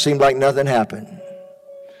and it seemed like nothing happened.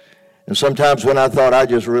 And sometimes when I thought I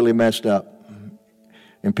just really messed up,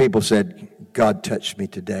 and people said, God touched me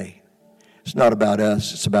today. It's not about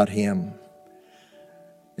us, it's about Him.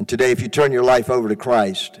 And today, if you turn your life over to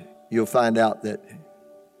Christ, you'll find out that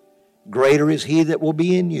greater is He that will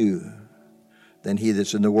be in you than he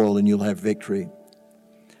that's in the world, and you'll have victory.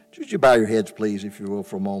 Would you bow your heads, please, if you will,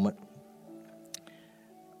 for a moment?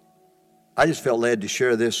 I just felt led to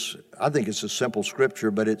share this. I think it's a simple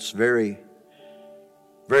scripture, but it's very,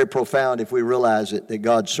 very profound if we realize it, that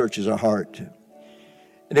God searches our heart.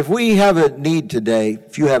 And if we have a need today,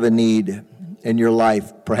 if you have a need in your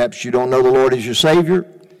life, perhaps you don't know the Lord as your Savior,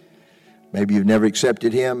 maybe you've never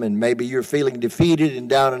accepted Him, and maybe you're feeling defeated and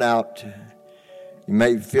down and out. You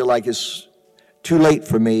may feel like it's too late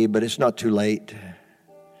for me, but it's not too late.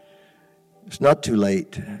 It's not too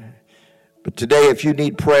late. But today, if you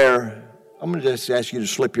need prayer, I'm going to just ask you to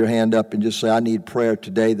slip your hand up and just say, I need prayer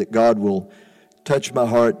today, that God will touch my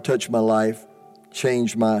heart, touch my life,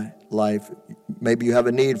 change my life. Maybe you have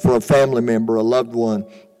a need for a family member, a loved one.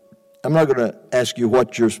 I'm not going to ask you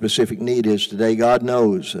what your specific need is today. God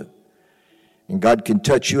knows. And God can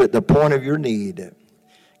touch you at the point of your need.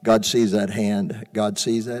 God sees that hand. God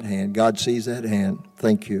sees that hand. God sees that hand.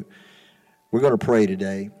 Thank you. We're going to pray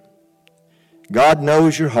today. God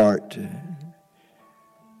knows your heart.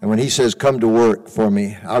 And when He says, come to work for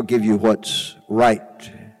me, I'll give you what's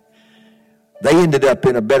right. They ended up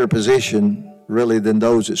in a better position, really, than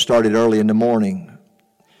those that started early in the morning.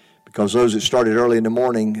 Because those that started early in the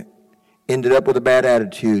morning ended up with a bad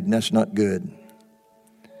attitude, and that's not good.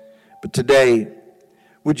 But today,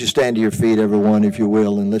 would you stand to your feet, everyone, if you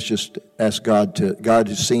will, and let's just ask God to, God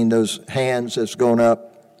has seen those hands that's gone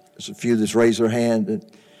up. There's a few that's raised their hand. And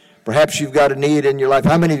perhaps you've got a need in your life.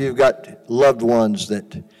 How many of you have got loved ones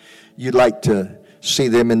that you'd like to see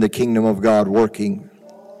them in the kingdom of God working?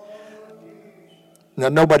 Now,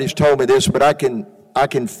 nobody's told me this, but I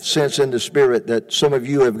can sense in the spirit that some of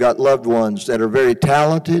you have got loved ones that are very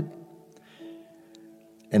talented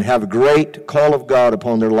and have a great call of God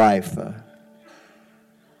upon their life.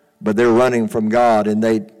 But they're running from God and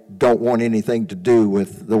they don't want anything to do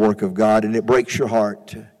with the work of God, and it breaks your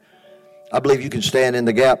heart. I believe you can stand in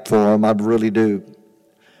the gap for them. I really do.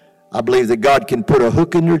 I believe that God can put a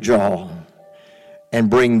hook in your jaw and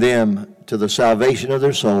bring them to the salvation of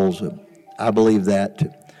their souls. I believe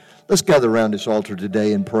that. Let's gather around this altar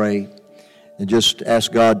today and pray and just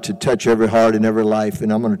ask God to touch every heart and every life.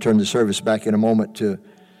 And I'm going to turn the service back in a moment to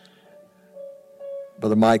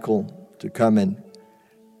Brother Michael to come and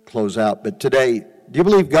close out. But today, do you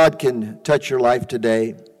believe God can touch your life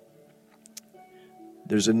today?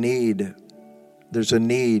 There's a need. There's a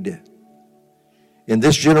need. In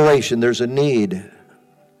this generation, there's a need.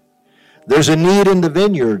 There's a need in the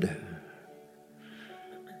vineyard.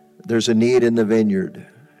 There's a need in the vineyard.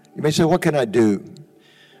 You may say, what can I do?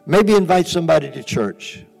 Maybe invite somebody to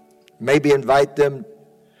church. Maybe invite them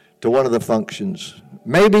to one of the functions.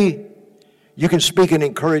 Maybe you can speak an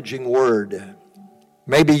encouraging word.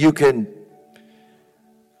 Maybe you can,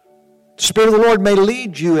 the Spirit of the Lord may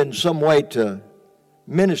lead you in some way to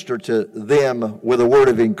minister to them with a word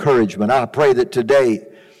of encouragement. I pray that today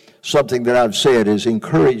something that I've said has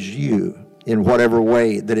encouraged you in whatever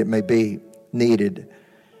way that it may be needed.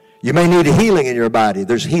 You may need a healing in your body.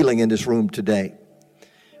 There's healing in this room today.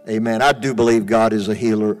 Amen. I do believe God is a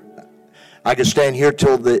healer. I could stand here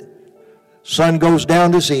till the sun goes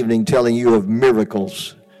down this evening telling you of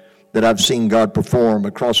miracles that I've seen God perform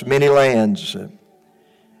across many lands.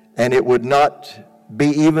 And it would not be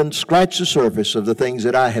even scratch the surface of the things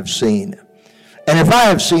that I have seen. And if I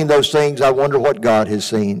have seen those things, I wonder what God has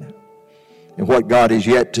seen and what God is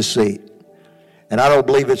yet to see. And I don't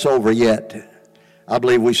believe it's over yet. I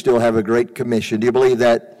believe we still have a great commission. Do you believe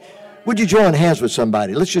that? Would you join hands with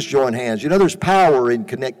somebody? Let's just join hands. You know, there's power in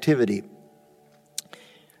connectivity.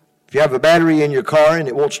 If you have a battery in your car and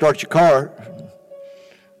it won't start your car,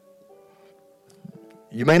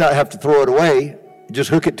 you may not have to throw it away. Just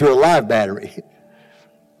hook it to a live battery.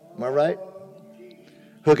 Am I right?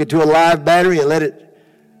 Hook it to a live battery and let it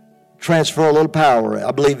transfer a little power.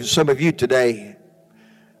 I believe some of you today,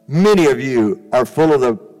 many of you are full of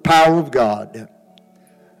the power of God.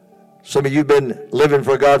 Some of you have been living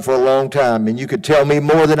for God for a long time, and you could tell me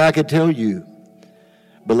more than I could tell you.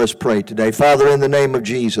 But let's pray today. Father, in the name of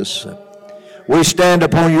Jesus, we stand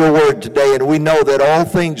upon your word today, and we know that all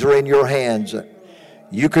things are in your hands.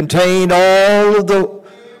 You contain all of the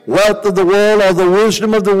wealth of the world, all the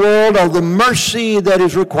wisdom of the world, all the mercy that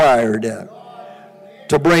is required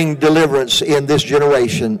to bring deliverance in this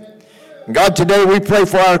generation. God, today we pray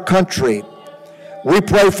for our country. We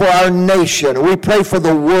pray for our nation. We pray for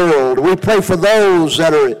the world. We pray for those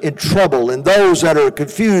that are in trouble and those that are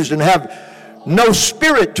confused and have no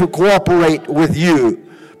spirit to cooperate with you.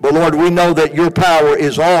 But Lord, we know that your power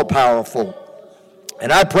is all powerful.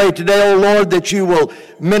 And I pray today, oh Lord, that you will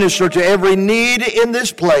minister to every need in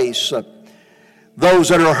this place. Those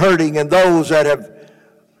that are hurting and those that have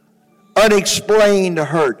unexplained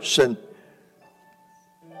hurts and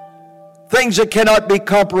things that cannot be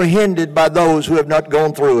comprehended by those who have not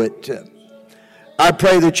gone through it. I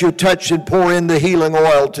pray that you touch and pour in the healing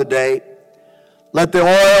oil today. Let the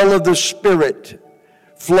oil of the Spirit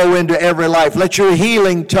flow into every life. Let your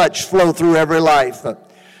healing touch flow through every life.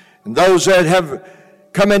 And those that have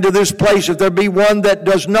come into this place, if there be one that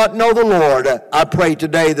does not know the Lord, I pray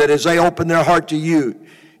today that as they open their heart to you,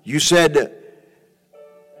 you said,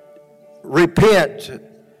 repent.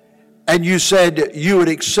 And you said you would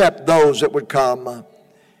accept those that would come.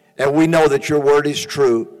 And we know that your word is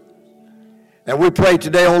true. And we pray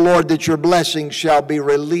today, O Lord, that your blessings shall be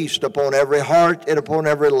released upon every heart and upon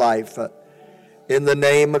every life. In the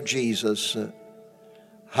name of Jesus.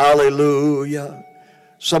 Hallelujah.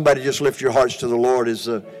 Somebody just lift your hearts to the Lord as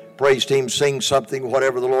the praise team sings something,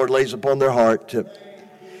 whatever the Lord lays upon their heart. And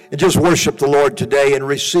just worship the Lord today and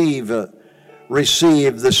receive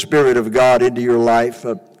the Spirit of God into your life.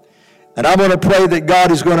 And I'm going to pray that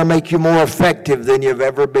God is going to make you more effective than you've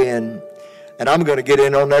ever been. And I'm going to get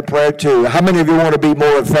in on that prayer too. How many of you want to be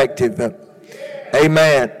more effective?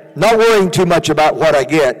 Amen. Not worrying too much about what I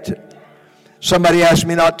get. Somebody asked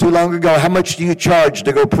me not too long ago, how much do you charge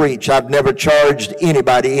to go preach? I've never charged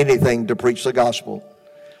anybody anything to preach the gospel.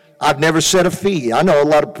 I've never set a fee. I know a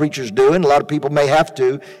lot of preachers do, and a lot of people may have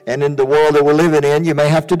to. And in the world that we're living in, you may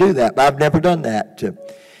have to do that. But I've never done that.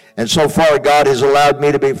 And so far, God has allowed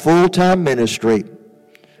me to be full-time ministry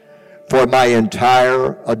for my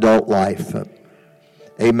entire adult life.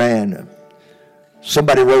 Amen.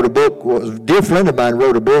 Somebody wrote a book, a dear friend of mine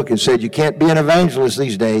wrote a book and said, you can't be an evangelist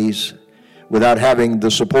these days without having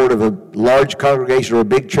the support of a large congregation or a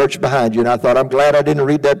big church behind you. And I thought, I'm glad I didn't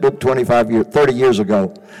read that book 30 years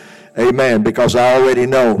ago. Amen. Because I already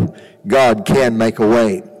know God can make a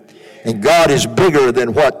way. And God is bigger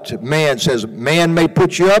than what man says. Man may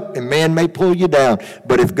put you up and man may pull you down.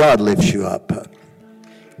 But if God lifts you up,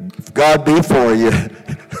 if God be for you,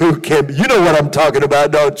 who can be? You know what I'm talking about,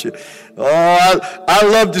 don't you? Oh, I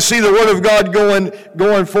love to see the Word of God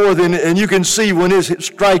going forth, and you can see when it's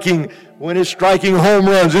striking home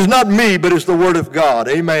runs. It's not me, but it's the Word of God.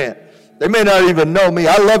 Amen. They may not even know me.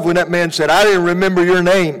 I love when that man said, I didn't remember your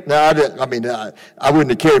name. Now, I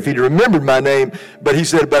wouldn't have cared if he'd remembered my name. But he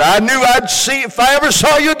said, but I knew I'd see, if I ever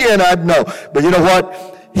saw you again, I'd know. But you know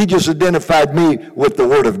what? He just identified me with the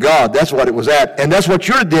Word of God. That's what it was at. And that's what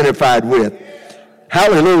you're identified with.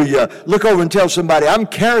 Hallelujah. Look over and tell somebody, I'm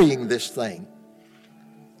carrying this thing.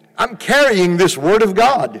 I'm carrying this Word of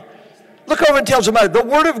God. Look over and tell somebody, the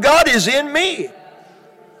Word of God is in me.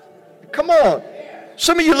 Come on.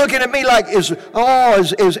 Some of you looking at me like, as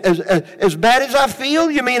bad as I feel?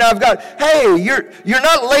 You mean I've got, hey, you're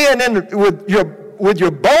not laying in with your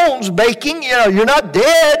bones baking. You know, you're not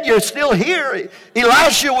dead. You're still here.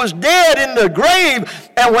 Elisha was dead in the grave,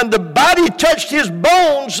 and when the body touched his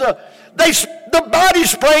bones, the body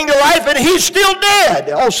sprang to life, and he's still dead.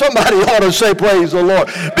 Oh, somebody ought to say praise the Lord,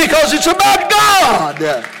 because it's about God.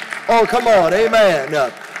 Oh, come on,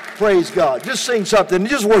 amen. Praise God. Just sing something.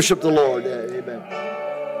 Just worship the Lord. Amen.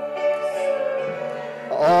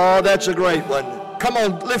 Oh, that's a great one. Come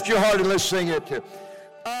on, lift your heart and let's sing it.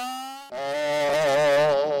 Oh.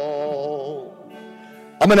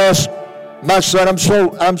 I'm going to ask my son, I'm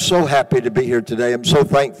so happy to be here today. I'm so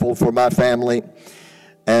thankful for my family.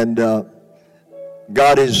 And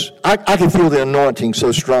God is, I can feel the anointing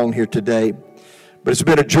so strong here today. But it's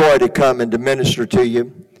been a joy to come and to minister to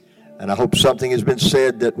you. And I hope something has been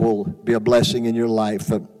said that will be a blessing in your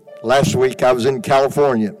life. Last week I was in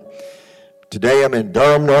California. Today I'm in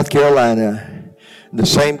Durham, North Carolina. The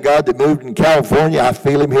same God that moved in California, I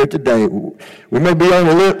feel him here today. We may be on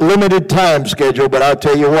a limited time schedule, but I'll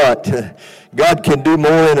tell you what, God can do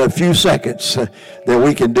more in a few seconds than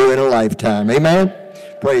we can do in a lifetime. Amen?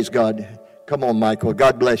 Praise God. Come on, Michael.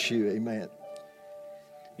 God bless you. Amen.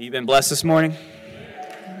 You've been blessed this morning?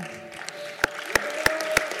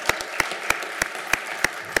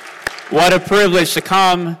 What a privilege to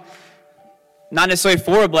come, not necessarily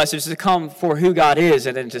for a blessing, just to come for who God is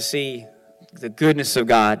and then to see the goodness of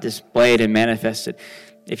God displayed and manifested.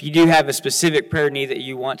 If you do have a specific prayer need that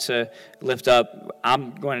you want to lift up,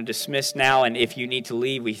 I'm going to dismiss now, and if you need to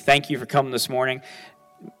leave, we thank you for coming this morning.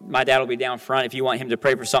 My dad will be down front if you want him to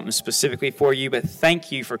pray for something specifically for you, but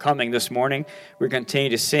thank you for coming this morning. We're going to continue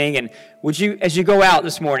to sing, and would you, as you go out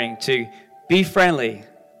this morning, to be friendly,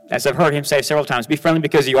 as I've heard him say several times, be friendly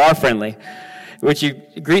because you are friendly. Would you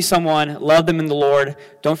greet someone, love them in the Lord?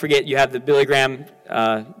 Don't forget you have the Billy Graham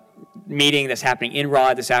meeting that's happening in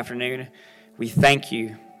Rod this afternoon. We thank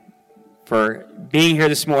you for being here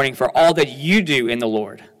this morning, for all that you do in the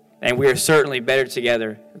Lord. And we are certainly better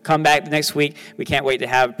together. Come back the next week. We can't wait to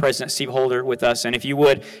have President Steve Holder with us. And if you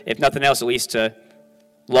would, if nothing else, at least to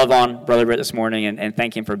love on Brother Britt this morning and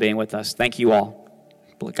thank him for being with us. Thank you all.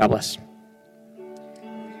 God bless.